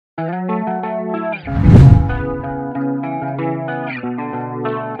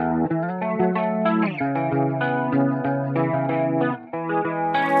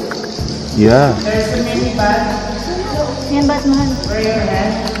Yeah.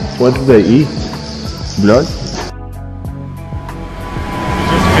 What did they eat? Blood?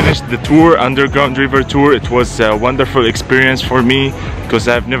 Finished the tour, underground river tour. It was a wonderful experience for me because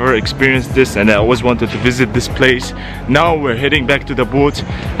I've never experienced this and I always wanted to visit this place. Now we're heading back to the boat.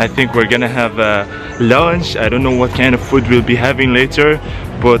 I think we're gonna have lunch. I don't know what kind of food we'll be having later,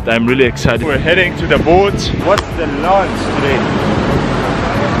 but I'm really excited. We're heading to the boat. What's the lunch today?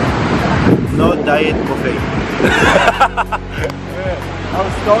 No diet buffet.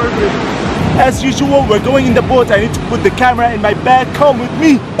 I'm starving. As usual, we're going in the boat. I need to put the camera in my bag. Come with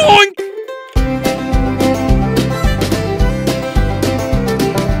me. Boink!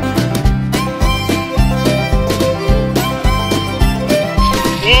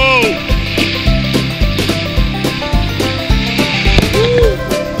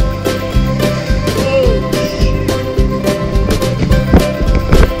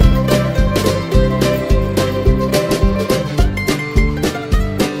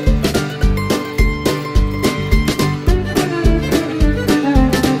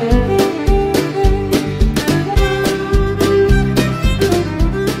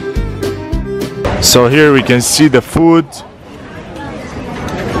 So here we can see the food,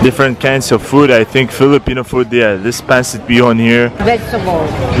 different kinds of food. I think Filipino food. Yeah, this pancit bihon here. Vegetable.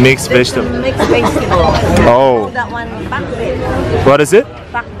 Mixed vegetable. Mixed vegetable. Oh. That one, pakbet. What is it?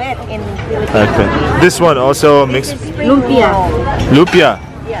 Pakbet in Philippines. Okay. This one also mixed. Lumpia. Lumpia.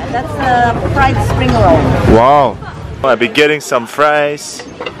 Yeah, that's a fried spring roll. Wow. I'll be getting some fries.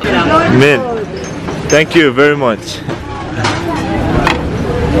 Mint. Thank you very much.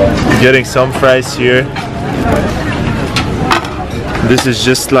 Getting some fries here. This is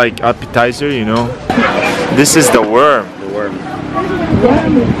just like appetizer, you know. This is the worm. The worm.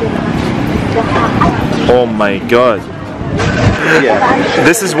 Oh my god. Yeah.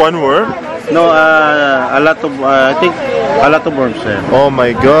 This is one worm? No, a lot of I think a lot of worms there. Oh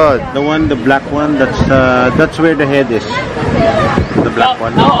my god. The black one, that's where the head is. The black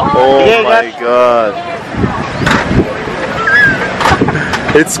one. Oh my god.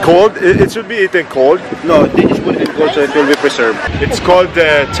 It's cold. It should be eaten cold. No, they just put it in cold so it will be preserved. It's called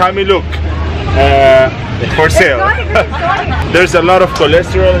Tamilok. For sale. There's a lot of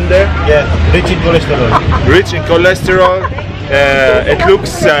cholesterol in there. Yeah, rich in cholesterol. Rich in cholesterol. It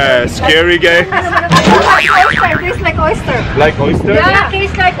looks scary, guys. Tastes like oyster. Like oyster? Yeah, it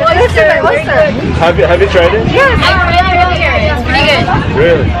tastes like oyster. Have you tried it? Yes, I tried it earlier. It's pretty good.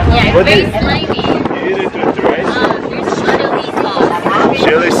 Really? Yeah, What it's is very slimy. You eat it with the rice? There's chili sauce.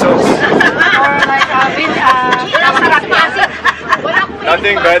 Chili sauce? Or like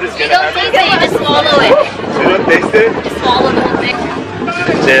Nothing bad is You gonna don't happen. taste it, you just swallow it. You don't taste it? Just swallow the whole thing.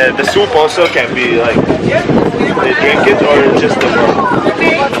 The soup also can be like, they drink it or just the worm?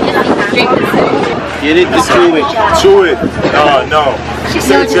 Drink the soup. You need to chew it. Chew it. Oh no. She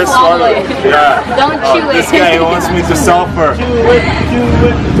said just just swallow swallow it. it. Yeah. Don't chew it. This guy wants me to suffer.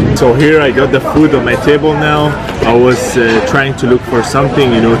 So here I got the food on my table now. I was trying to look for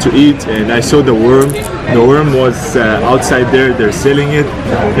something, you know, to eat, and I saw the worm. The worm was outside there. They're selling it,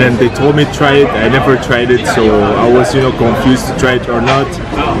 and they told me try it. I never tried it, so I was, you know, confused to try it or not.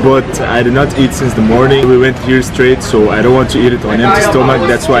 But I did not eat since the morning. We went here straight, so I don't want to eat it on empty stomach.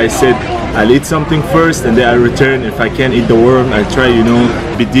 That's why I said I'll eat something first, and then I'll return. If I can't eat the worm, I'll try, you know,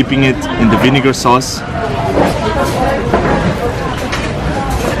 be dipping it in the vinegar sauce.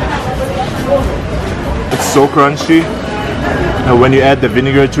 It's so crunchy, and when you add the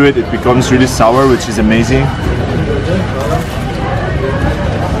vinegar to it, it becomes really sour, which is amazing.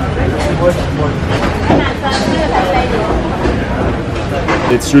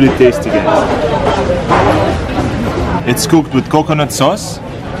 It's really tasty, guys. It's cooked with coconut sauce.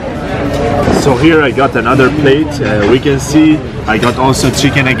 So here I got another plate. We can see I got also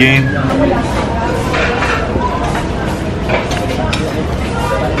chicken again.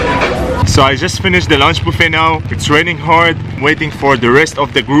 So I just finished the lunch buffet now. It's raining hard. I'm waiting for the rest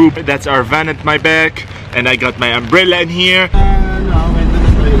of the group. That's our van at my back. And I got my umbrella in here.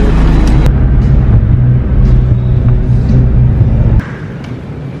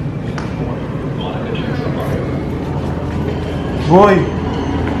 Boy!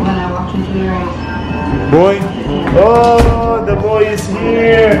 When I walked into your room. Boy! Oh, the boy is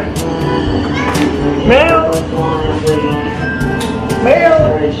here! Mel!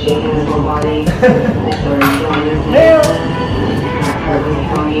 Mel! Mel!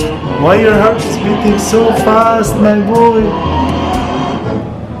 Why your heart is beating so fast, my boy?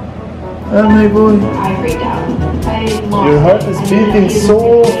 Oh, my boy. I freaked out. Your heart is beating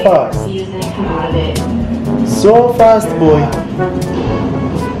so fast. So fast, boy.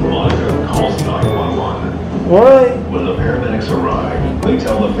 Why? When the paramedics arrive, they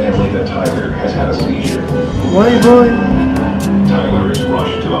tell the family that Tyler has had a seizure. Why, boy? Tyler is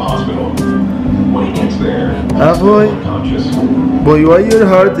rushed to the hospital. When he gets there, Ah, boy. unconscious. Boy, why your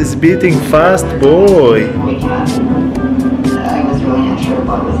heart is beating fast, boy? I was really unsure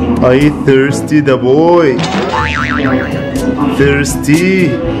what was in Are you thirsty, the boy?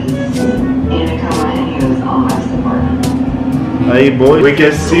 Thirsty. in a coma and he was on life support. Hey, boy. We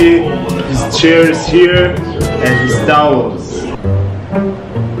can see his chairs here and his towels.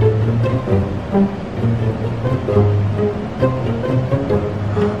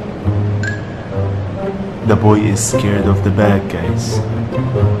 The boy is scared of the bag, guys.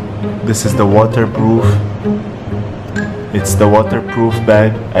 This is the waterproof. It's the waterproof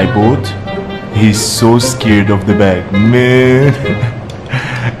bag I bought. He's so scared of the bag, man.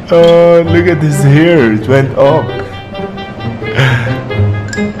 Oh, look at his hair. It went up.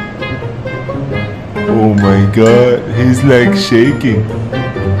 Oh my god, he's like shaking.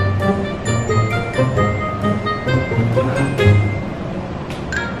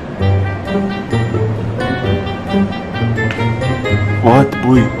 What,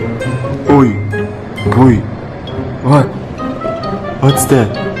 boy? Oi, boy. What? What's that?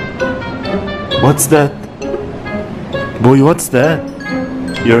 What's that? Boy, what's that?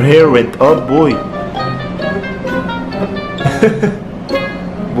 Your hair went up, boy.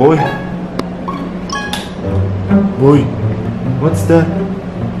 Boy. Boy, what's that?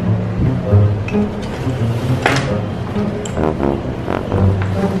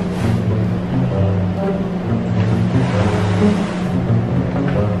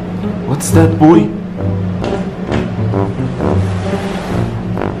 What's that, boy?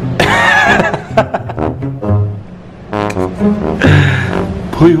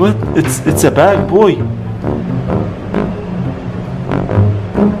 Boy, what? It's a bag, boy.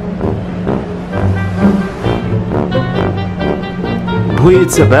 Boy,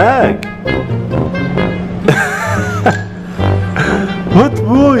 it's a bag. What,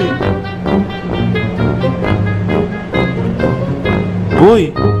 boy?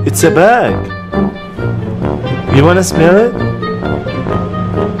 Boy, it's a bag. You wanna smell it?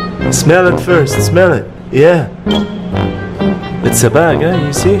 Smell it first, smell it. Yeah. It's a bag, eh?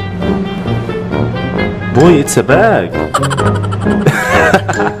 You see? Boy, it's a bag.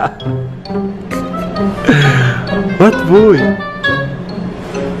 What, boy?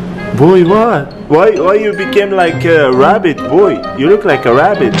 Boy, what? Why you became like a rabbit, boy? You look like a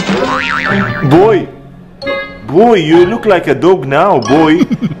rabbit. Boy. Boy, you look like a dog now, boy.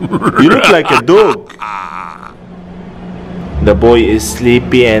 You look like a dog. The boy is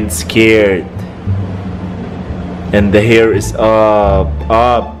sleepy and scared. And the hair is up.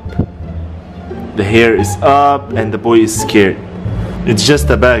 The hair is up and the boy is scared. It's just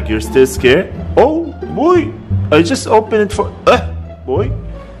a bag. You're still scared? Oh, boy. I just opened it for... boy.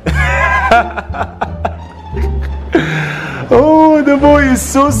 Oh, the boy is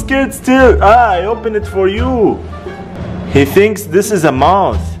so scared still. I opened it for you. He thinks this is a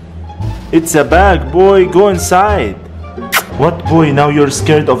mouth. It's a bag, boy. Go inside. What, boy? Now you're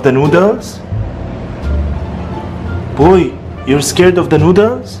scared of the noodles? Boy, you're scared of the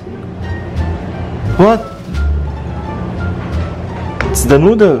noodles? What? It's the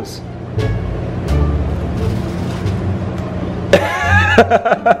noodles.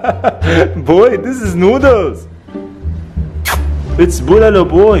 Boy, this is noodles. It's bulalo,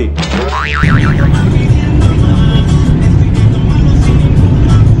 boy.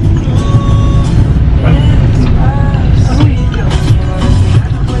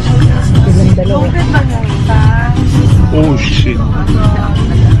 Oh shit.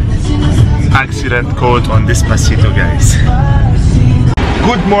 Accident code on Despacito, guys.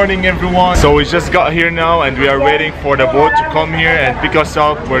 Good morning, everyone. So we just got here now and we are waiting for the boat to come here and pick us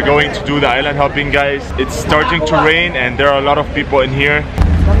up. We're going to do the island hopping, guys. It's starting to rain and there are a lot of people in here.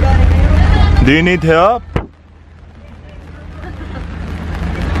 Do you need help?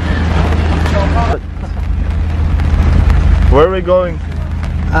 Where are we going?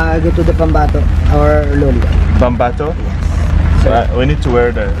 Go to the Pambato or Loli. Bambato? Yes. So we need to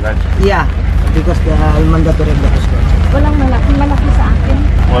wear the life. Yeah, because the mandatory dress code. Walang malaki sa akin.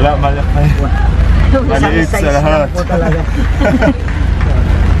 Wala malaki. Maliit sa lahat.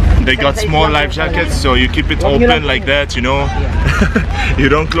 They got small life jackets, so you keep it open like that, you know. You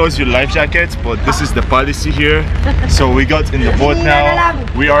don't close your life jackets, but this is the policy here. So we got in the boat now.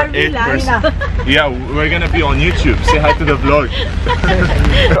 We are 8 persons. Yeah, we're gonna be on YouTube. Say hi to the vlog.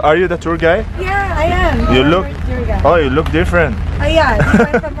 Are you the tour guy? Yeah, I am. You look. Oh, you look different. Oh yeah,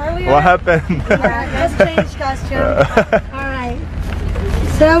 different from earlier. What happened? Yeah, just changed costume. Alright.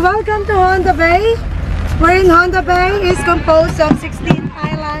 So welcome to Honda Bay. We're in Honda Bay. It's composed of 16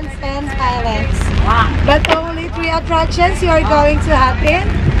 islands and highlands. But only 3 attractions you are going to happen.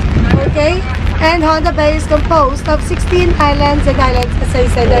 Okay? And Honda Bay is composed of 16 islands and islands, as I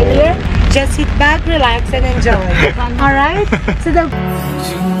said earlier. Just sit back, relax, and enjoy. Alright? So the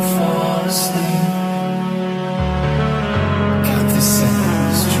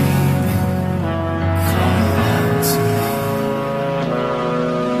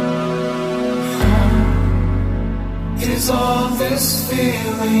is all this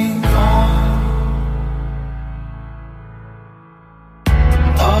feeling gone?